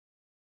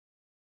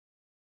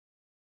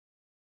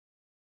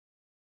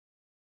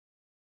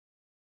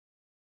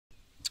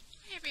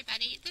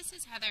everybody, this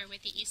is Heather with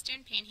the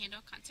Eastern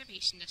Panhandle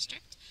Conservation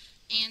District,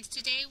 and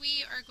today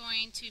we are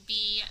going to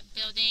be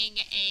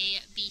building a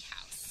bee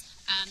house.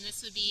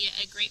 This would be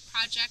a great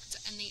project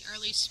in the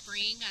early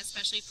spring,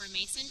 especially for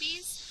mason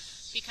bees,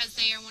 because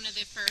they are one of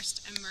the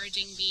first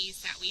emerging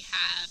bees that we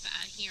have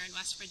here in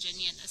West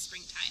Virginia in the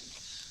springtime.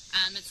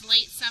 It's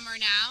late summer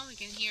now. We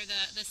can hear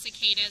the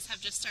cicadas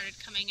have just started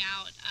coming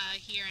out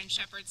here in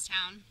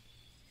Shepherdstown.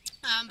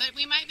 But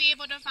we might be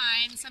able to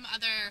find some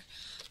other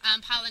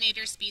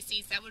pollinator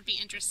species that would be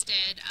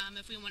interested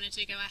if we wanted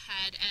to go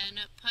ahead and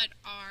put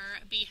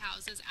our bee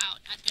houses out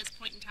at this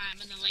point in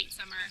time in the late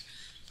summer,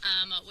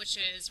 which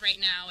is right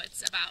now,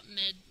 it's about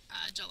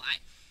mid-July.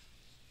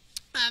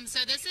 So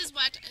this is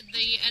what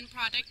the end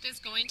product is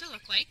going to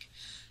look like.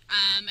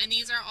 And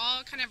these are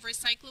all kind of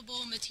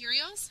recyclable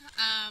materials.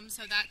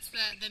 So that's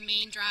the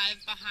main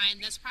drive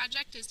behind this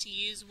project, is to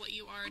use what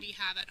you already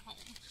have at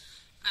home.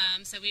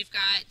 So we've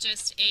got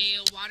just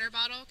a water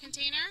bottle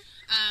container.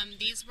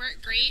 These work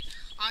great.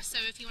 Also,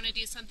 if you want to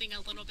do something a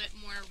little bit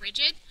more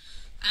rigid,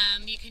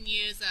 you can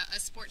use a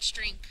sports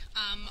drink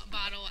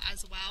bottle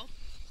as well.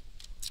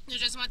 You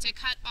just want to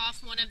cut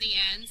off one of the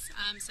ends.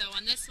 So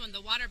on this one,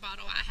 the water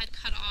bottle, I had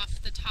cut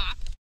off the top.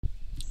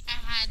 I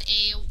had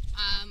a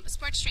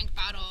sports drink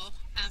bottle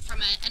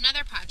from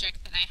another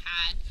project that I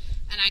had,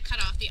 and I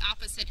cut off the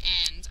opposite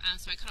end,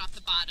 so I cut off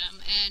the bottom,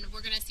 and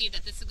we're going to see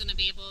that this is going to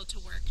be able to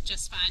work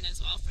just fine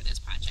as well for this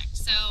project.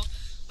 So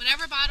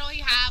whatever bottle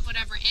you have,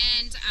 whatever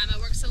end, it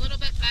works a little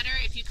bit better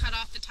if you cut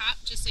off the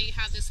top, just so you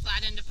have this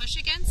flat end to push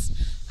against.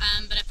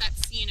 But if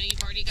that's,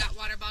 you've already got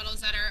water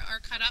bottles that are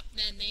cut up,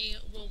 then they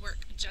will work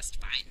just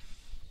fine.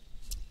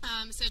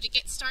 So to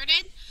get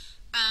started,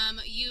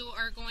 you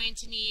are going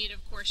to need,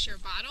 of course, your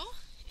bottle,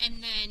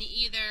 and then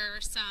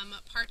either some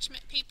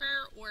parchment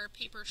paper or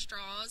paper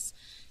straws.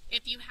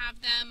 If you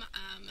have them,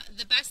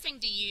 the best thing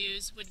to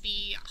use would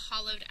be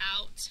hollowed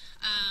out,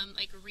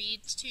 like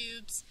reed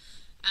tubes,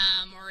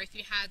 or if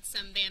you had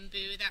some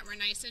bamboo that were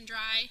nice and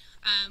dry,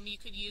 you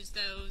could use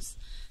those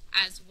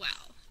as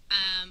well.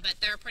 But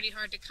they're pretty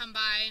hard to come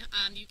by.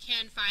 You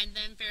can find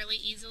them fairly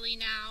easily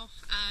now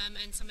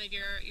in some of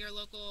your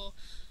local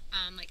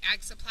like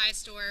ag supply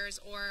stores,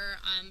 or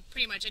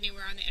pretty much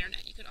anywhere on the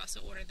internet. You could also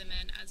order them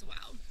in as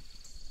well.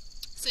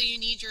 So you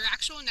need your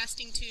actual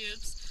nesting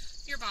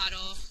tubes, your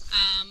bottle,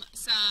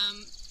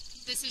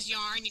 this is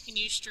yarn. You can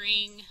use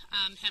string,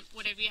 hemp,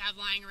 whatever you have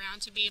lying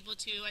around to be able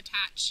to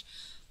attach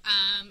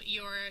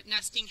your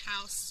nesting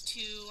house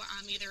to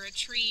either a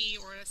tree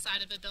or a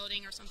side of a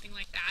building or something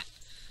like that.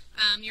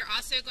 You're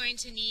also going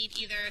to need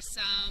either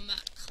some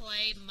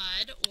clay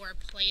mud or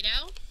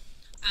Play-Doh.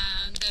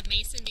 The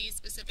mason bees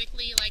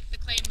specifically like the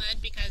clay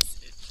mud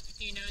because if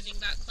you know anything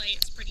about clay,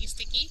 it's pretty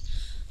sticky.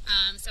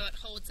 So it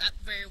holds up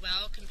very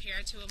well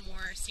compared to a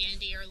more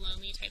sandy or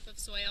loamy type of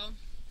soil.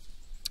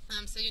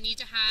 So you need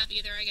to have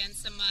either, again,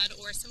 some mud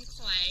or some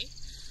clay.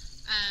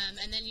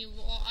 And then you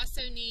will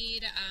also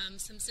need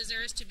some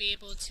scissors to be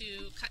able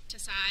to cut to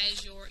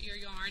size your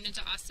yarn, and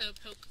to also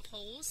poke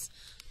holes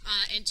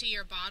into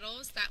your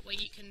bottles. That way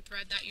you can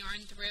thread that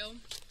yarn through.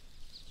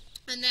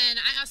 And then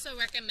I also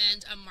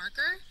recommend a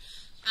marker.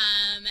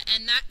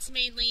 And that's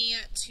mainly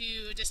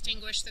to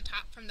distinguish the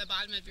top from the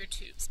bottom of your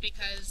tubes,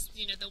 because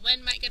the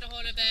wind might get a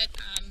hold of it.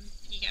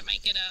 You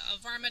might get a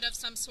varmint of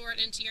some sort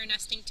into your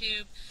nesting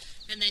tube,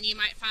 and then you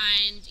might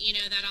find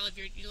that all of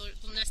your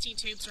nesting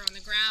tubes are on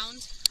the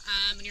ground,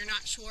 and you're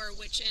not sure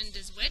which end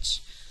is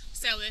which.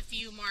 So if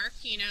you mark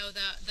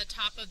the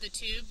top of the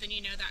tube, then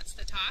that's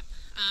the top,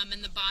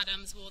 and the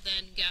bottoms will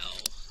then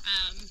go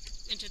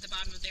into the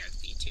bottom of their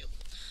bee tube.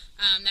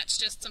 That's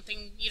just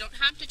something you don't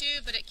have to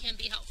do, but it can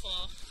be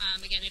helpful,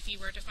 again, if you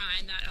were to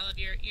find that all of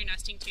your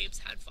nesting tubes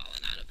had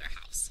fallen out of their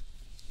house.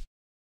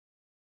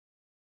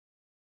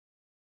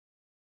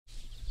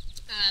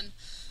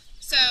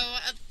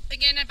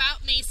 Again,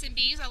 about mason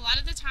bees, a lot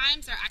of the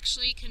times they're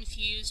actually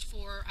confused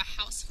for a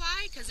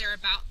housefly because they're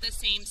about the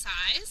same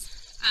size.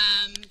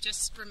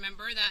 Just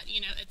remember that,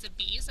 it's a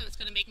bee, so it's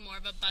going to make more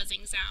of a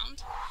buzzing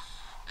sound.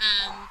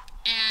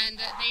 And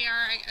they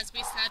are, as we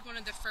said, one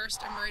of the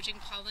first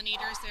emerging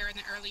pollinators there in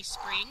the early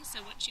spring. So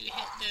once you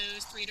hit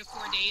those 3 to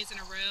 4 days in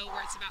a row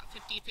where it's about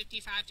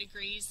 50-55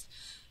 degrees,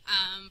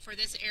 for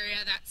this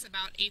area that's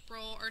about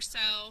April or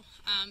so,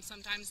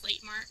 sometimes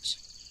late March,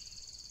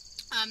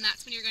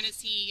 that's when you're going to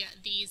see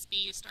these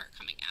bees start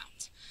coming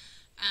out.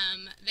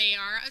 They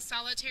are a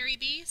solitary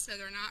bee, so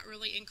they're not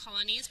really in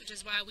colonies, which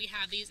is why we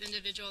have these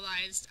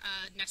individualized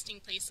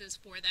nesting places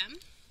for them.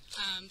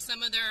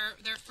 Some of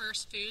their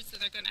first foods that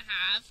they're going to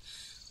have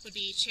would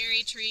be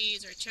cherry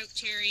trees or choke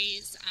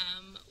cherries,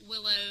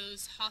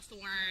 willows,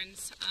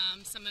 hawthorns,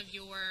 some of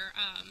your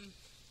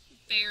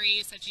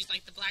berries, such as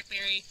like the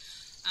blackberry,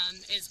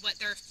 is what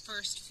their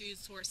first food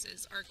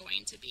sources are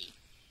going to be.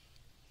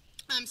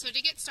 So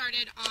to get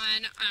started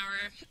on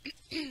our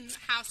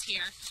house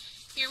here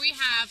we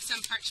have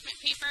some parchment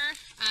paper,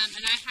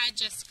 and I had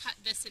just cut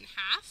this in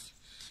half.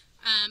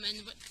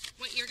 And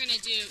what you're going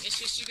to do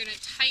is you're going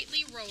to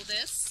tightly roll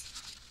this,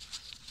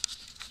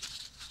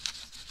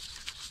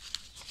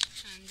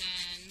 and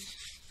then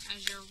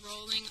as you're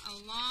rolling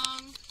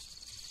along,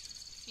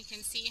 you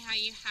can see how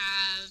you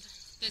have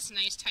this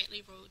nice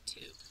tightly rolled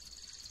tube.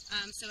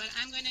 So what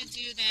I'm going to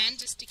do then,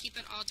 just to keep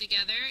it all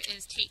together,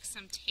 is take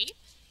some tape.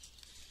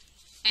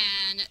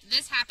 And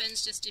this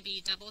happens just to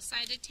be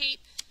double-sided tape,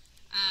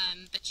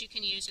 but you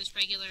can use just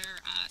regular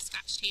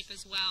Scotch tape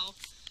as well.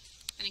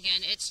 And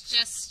again, it's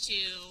just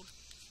to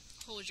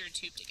hold your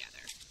tube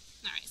together.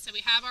 Alright, so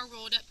we have our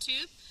rolled up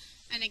tube.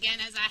 And again,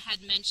 as I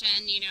had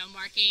mentioned,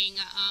 marking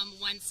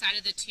one side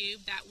of the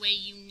tube, that way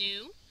you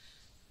knew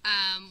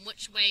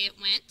which way it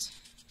went.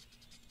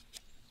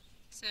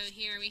 So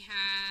here we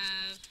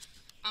have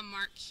a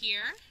mark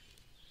here.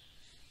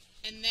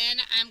 And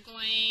then I've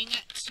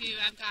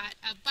got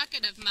a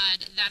bucket of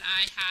mud that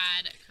I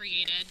had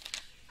created,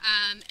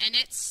 and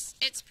it's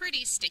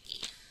pretty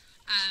sticky.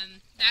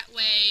 That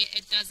way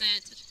it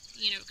doesn't,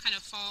 kind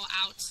of fall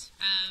out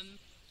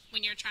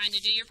when you're trying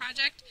to do your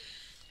project.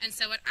 And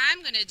so what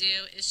I'm going to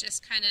do is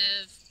just kind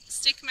of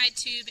stick my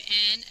tube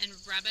in and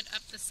rub it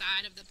up the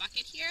side of the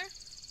bucket here.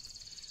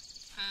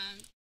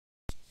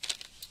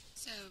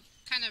 So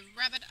kind of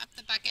rub it up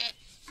the bucket,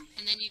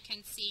 and then you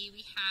can see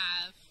we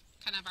have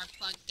kind of our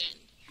plugged in.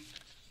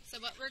 So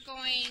what we're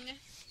going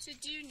to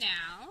do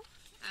now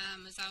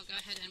is I'll go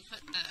ahead and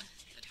put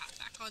the top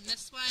back on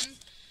this one,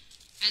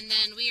 and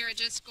then we are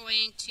just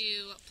going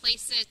to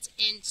place it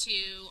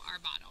into our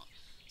bottle.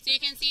 So you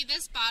can see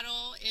this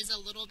bottle is a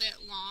little bit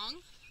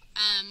long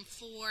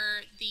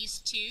for these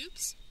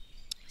tubes,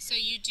 so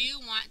you do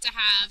want to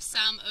have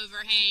some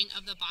overhang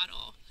of the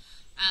bottle.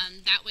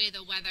 That way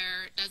the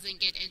weather doesn't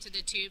get into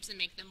the tubes and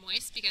make them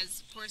moist,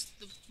 because of course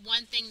the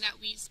one thing that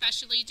we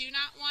especially do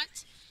not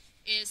want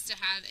is to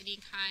have any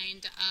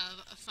kind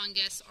of a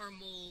fungus or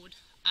mold,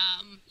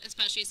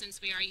 especially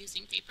since we are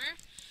using paper,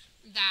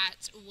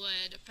 that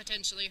would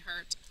potentially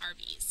hurt our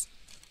bees.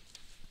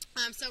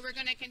 So we're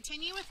going to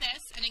continue with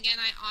this, and again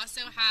I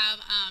also have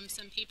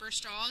some paper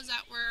straws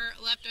that were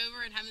left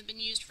over and haven't been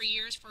used for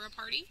years for a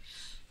party.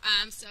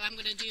 So I'm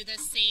going to do the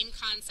same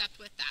concept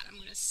with that. I'm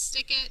going to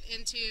stick it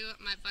into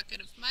my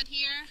bucket of mud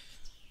here,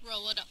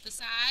 roll it up the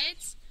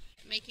sides,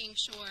 making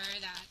sure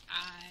that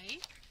I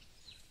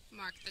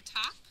mark the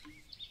top.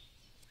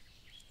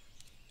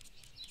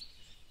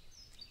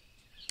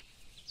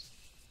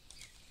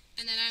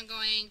 And then I'm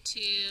going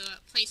to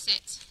place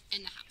it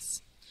in the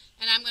house.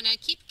 And I'm going to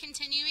keep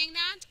continuing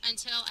that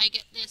until I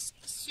get this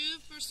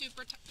super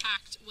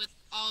packed with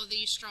all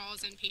these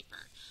straws and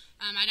paper.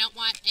 I don't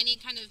want any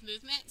kind of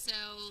movement,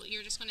 so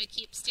you're just going to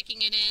keep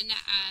sticking it in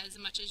as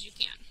much as you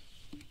can.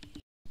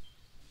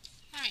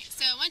 Alright,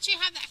 so once you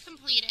have that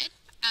completed,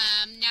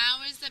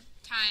 now is the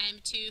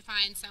time to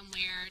find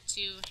somewhere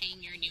to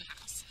hang your new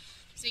house.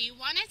 So you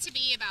want it to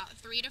be about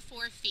 3 to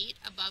 4 feet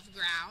above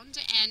ground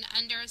and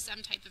under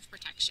some type of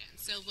protection.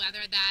 So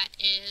whether that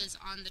is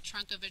on the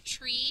trunk of a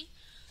tree,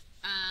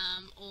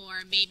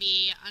 or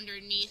maybe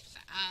underneath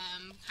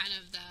kind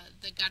of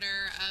the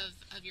gutter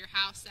of your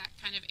house, that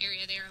kind of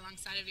area there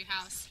alongside of your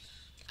house.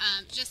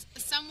 Just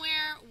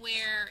somewhere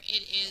where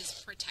it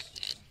is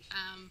protected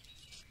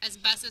as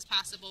best as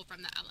possible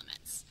from the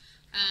elements.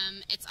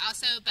 It's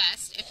also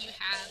best if you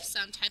have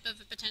some type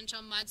of a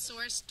potential mud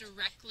source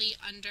directly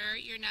under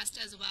your nest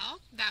as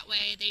well. That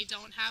way they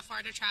don't have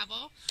far to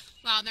travel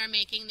while they're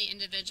making the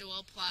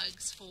individual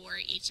plugs for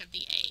each of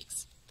the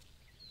eggs.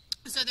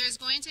 So there's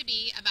going to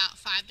be about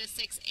 5 to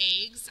 6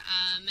 eggs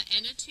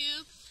in a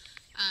tube.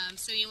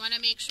 So you want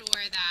to make sure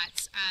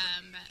that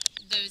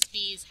those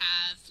bees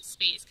have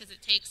space, because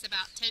it takes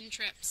about 10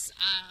 trips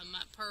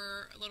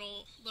per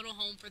little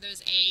home for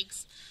those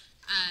eggs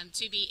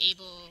to be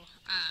able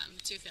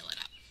to fill it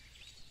up.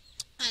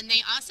 And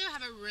they also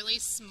have a really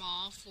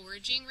small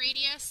foraging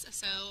radius.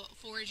 So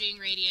foraging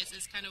radius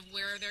is kind of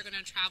where they're going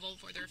to travel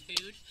for their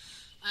food.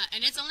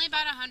 And it's only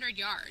about 100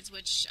 yards,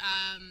 which,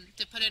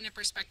 to put it in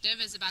perspective,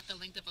 is about the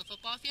length of a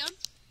football field.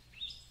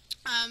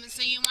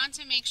 So you want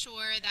to make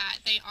sure that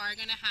they are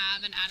going to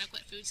have an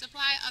adequate food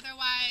supply.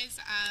 Otherwise,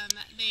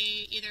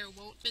 they either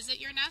won't visit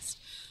your nest,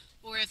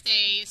 or if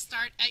they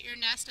start at your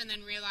nest and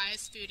then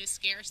realize food is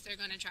scarce, they're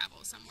going to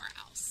travel somewhere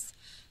else.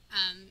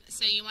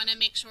 So you want to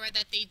make sure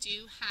that they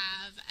do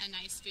have a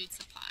nice food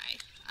supply.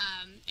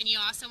 And you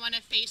also want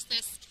to face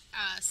this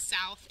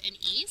south and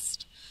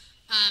east.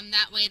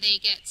 That way they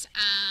get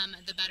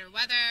the better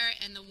weather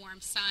and the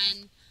warm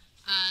sun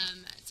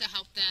to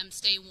help them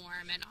stay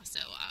warm, and also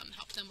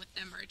help them with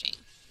them merging.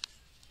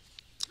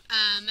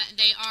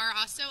 They are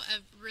also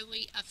a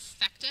really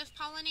effective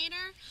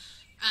pollinator.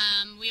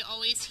 We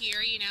always hear,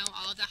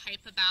 all of the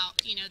hype about,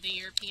 the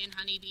European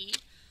honeybee,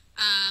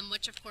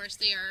 which of course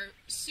they are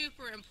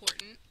super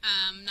important,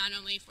 not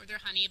only for their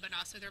honey, but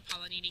also their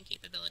pollinating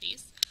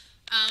capabilities.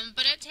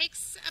 But it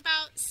takes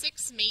about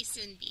 6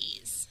 mason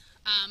bees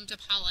to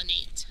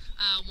pollinate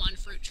one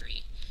fruit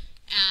tree.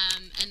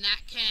 And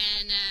that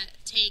can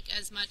take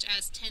as much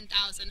as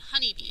 10,000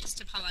 honeybees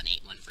to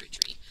pollinate one fruit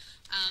tree.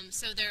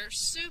 So they're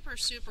super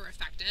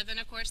effective, and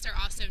of course they're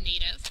also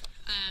native,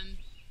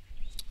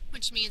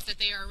 which means that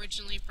they are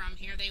originally from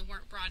here. They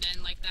weren't brought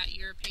in like that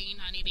European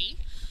honeybee.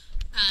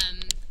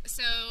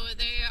 So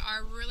they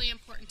are really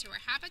important to our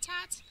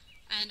habitat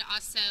and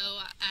also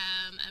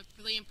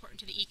really important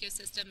to the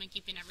ecosystem and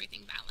keeping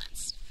everything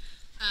balanced.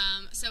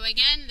 So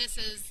again, this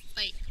is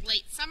like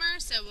late summer,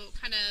 so we're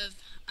kind of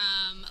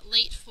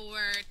late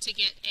to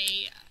get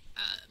a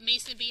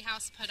mason bee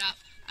house put up,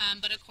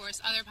 but of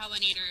course other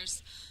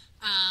pollinators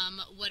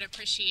would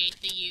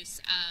appreciate the use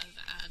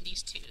of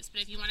these twos.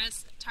 But if you want to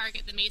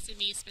target the mason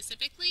bees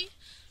specifically,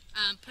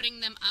 putting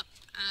them up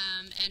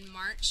in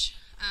March,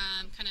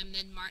 kind of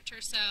mid-March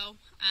or so,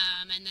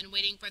 and then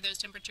waiting for those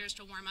temperatures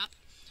to warm up,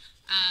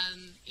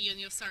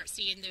 you'll start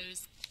seeing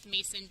those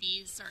mason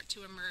bees start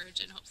to emerge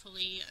and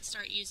hopefully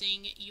start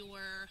using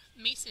your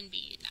mason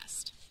bee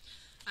nest.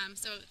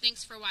 So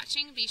thanks for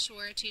watching. Be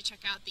sure to check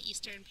out the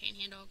Eastern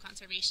Panhandle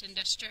Conservation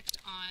District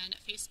on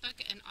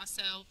Facebook, and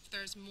also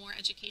there's more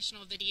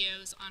educational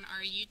videos on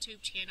our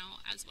YouTube channel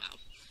as well.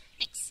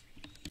 Thanks.